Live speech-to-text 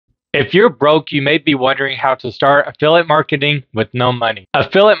If you're broke, you may be wondering how to start affiliate marketing with no money.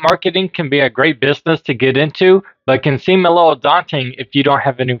 Affiliate marketing can be a great business to get into, but can seem a little daunting if you don't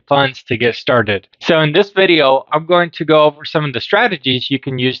have any funds to get started. So in this video, I'm going to go over some of the strategies you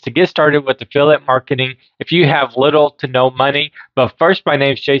can use to get started with affiliate marketing if you have little to no money. But first, my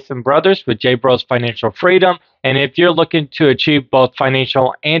name is Jason Brothers with J Bros Financial Freedom. And if you're looking to achieve both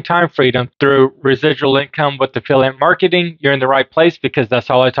financial and time freedom through residual income with affiliate marketing, you're in the right place because that's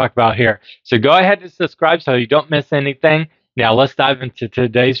all I talk about here. So go ahead and subscribe so you don't miss anything. Now let's dive into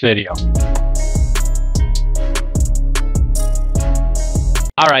today's video.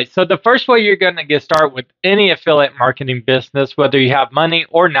 All right, so the first way you're going to get started with any affiliate marketing business, whether you have money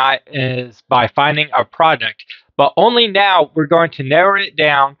or not, is by finding a product. But only now we're going to narrow it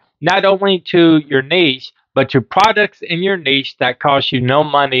down not only to your niche, but to products in your niche that cost you no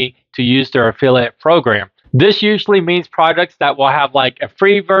money to use their affiliate program. This usually means products that will have like a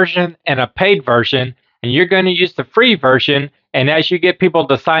free version and a paid version, and you're going to use the free version. And as you get people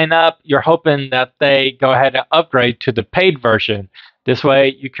to sign up, you're hoping that they go ahead and upgrade to the paid version. This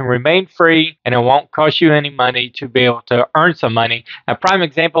way you can remain free and it won't cost you any money to be able to earn some money. A prime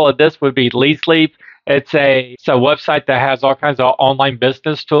example of this would be LeadsLeap. It's a website that has all kinds of online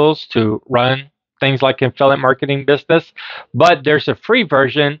business tools to run things like affiliate marketing business, but there's a free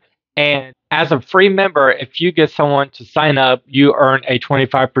version, and as a free member, if you get someone to sign up, you earn a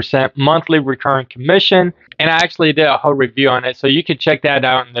 25% monthly recurring commission, and I actually did a whole review on it, so you can check that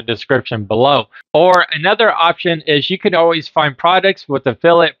out in the description below. Or another option is you can always find products with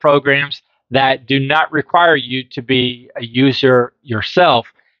affiliate programs that do not require you to be a user yourself.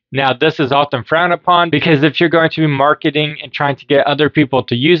 Now, this is often frowned upon because if you're going to be marketing and trying to get other people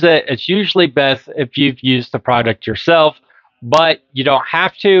to use it, it's usually best if you've used the product yourself, but you don't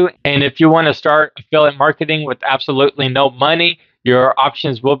have to. And if you want to start affiliate marketing with absolutely no money, your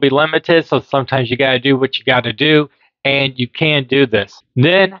options will be limited. So sometimes you got to do what you got to do, and you can do this.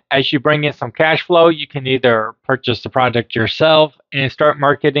 Then, as you bring in some cash flow, you can either purchase the product yourself and start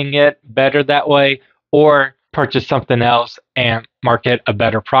marketing it better that way, or purchase something else and market a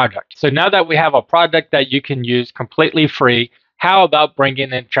better product. So now that we have a product that you can use completely free, how about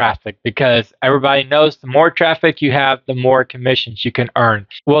bringing in traffic? Because everybody knows the more traffic you have, the more commissions you can earn.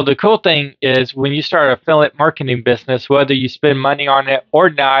 Well, the cool thing is when you start an affiliate marketing business, whether you spend money on it or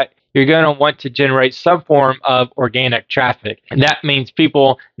not, you're going to want to generate some form of organic traffic. And that means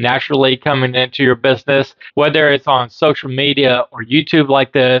people naturally coming into your business, whether it's on social media or YouTube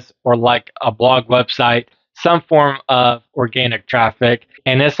like this, or like a blog website, some form of organic traffic.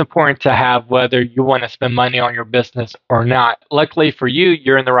 And it's important to have whether you want to spend money on your business or not. Luckily for you,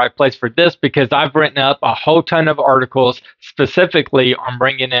 you're in the right place for this because I've written up a whole ton of articles specifically on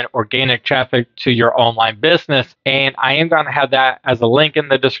bringing in organic traffic to your online business. And I am going to have that as a link in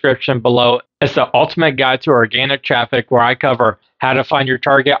the description below. It's the ultimate guide to organic traffic where I cover how to find your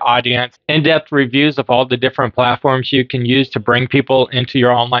target audience, in-depth reviews of all the different platforms you can use to bring people into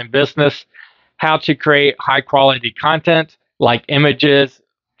your online business, how to create high quality content like images,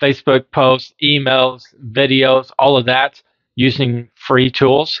 Facebook posts, emails, videos, all of that using free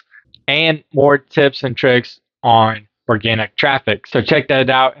tools, and more tips and tricks on organic traffic. So check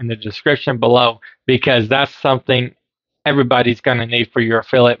that out in the description below because that's something everybody's going to need for your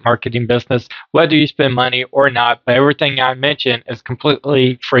affiliate marketing business, whether you spend money or not. But everything I mentioned is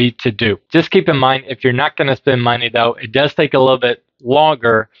completely free to do. Just keep in mind, if you're not going to spend money though, it does take a little bit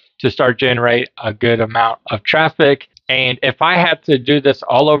longer to start generate a good amount of traffic. And if I had to do this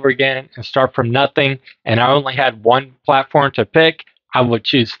all over again and start from nothing, and I only had one platform to pick, I would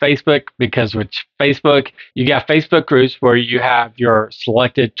choose Facebook, because with Facebook, you got Facebook groups where you have your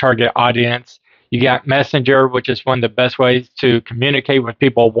selected target audience. You got Messenger, which is one of the best ways to communicate with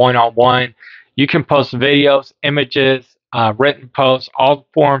people one-on-one. You can post videos, images, written posts, all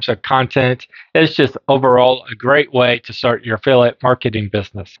forms of content. It's just overall a great way to start your affiliate marketing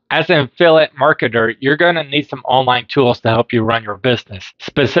business. As an affiliate marketer, you're going to need some online tools to help you run your business.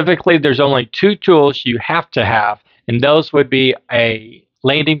 Specifically, there's only two tools you have to have, and those would be a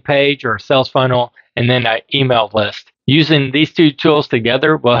landing page or a sales funnel, and then an email list. Using these two tools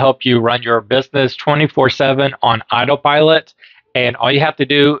together will help you run your business 24/7 on autopilot, and all you have to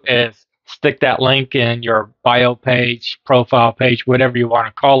do is stick that link in your bio page, profile page, whatever you want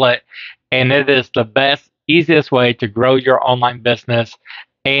to call it. And it is the best, easiest way to grow your online business.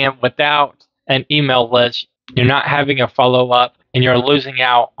 And without an email list, you're not having a follow-up and you're losing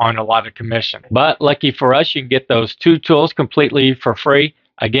out on a lot of commission. But lucky for us, you can get those two tools completely for free,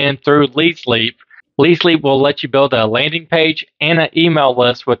 again, through LeadsLeap. LeadsLeap will let you build a landing page and an email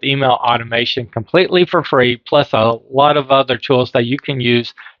list with email automation completely for free, plus a lot of other tools that you can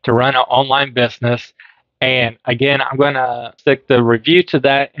use to run an online business. And again, I'm going to stick the review to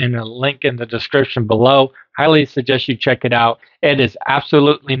that in a link in the description below. Highly suggest you check it out. It is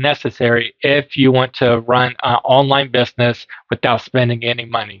absolutely necessary if you want to run an online business without spending any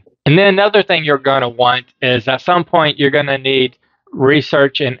money. And then another thing you're going to want is at some point you're going to need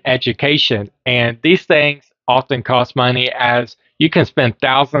research and education. And these things often cost money, as you can spend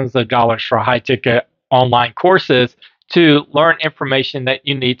thousands of dollars for high ticket online courses to learn information that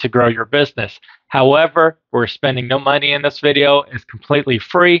you need to grow your business. However, we're spending no money in this video. It's completely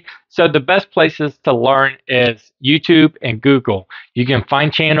free. So the best places to learn is YouTube and Google. You can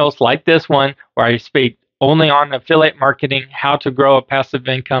find channels like this one where I speak only on affiliate marketing, how to grow a passive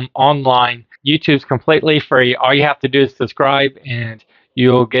income online. YouTube's completely free. All you have to do is subscribe and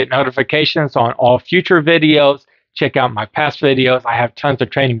you'll get notifications on all future videos. Check out my past videos. I have tons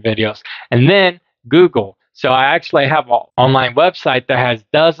of training videos. And then Google. So I actually have an online website that has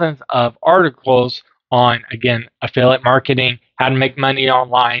dozens of articles on, again, affiliate marketing, how to make money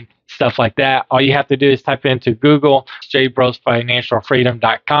online, stuff like that. All you have to do is type into Google,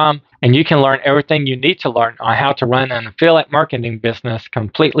 jbrosfinancialfreedom.com, and you can learn everything you need to learn on how to run an affiliate marketing business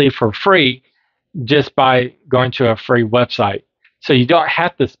completely for free just by going to a free website. So you don't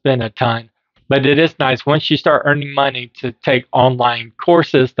have to spend a ton, but it is nice once you start earning money to take online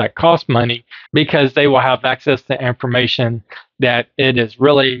courses that cost money, because they will have access to information that it is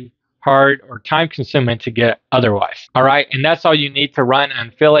really hard or time consuming to get otherwise. All right, and that's all you need to run an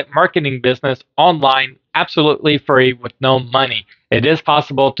affiliate marketing business online, absolutely free with no money. It is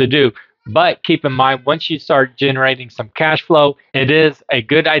possible to do. But keep in mind, once you start generating some cash flow, it is a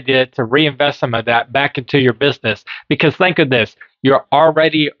good idea to reinvest some of that back into your business. Because think of this, you're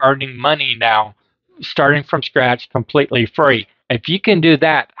already earning money now, starting from scratch, completely free. If you can do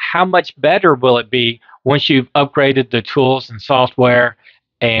that, how much better will it be once you've upgraded the tools and software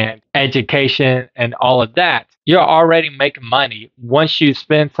and education and all of that? You're already making money. Once you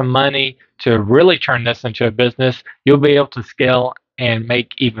spend some money to really turn this into a business, you'll be able to scale and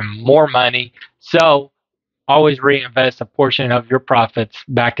make even more money. So always reinvest a portion of your profits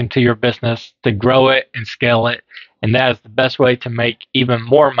back into your business to grow it and scale it. And that is the best way to make even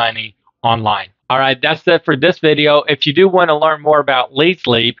more money online. All right, that's it for this video. If you do want to learn more about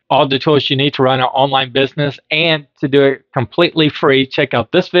LeadsLeap, all the tools you need to run an online business and to do it completely free, check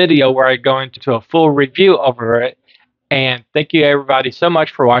out this video where I go into a full review over it. And thank you everybody so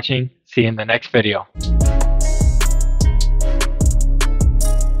much for watching. See you in the next video.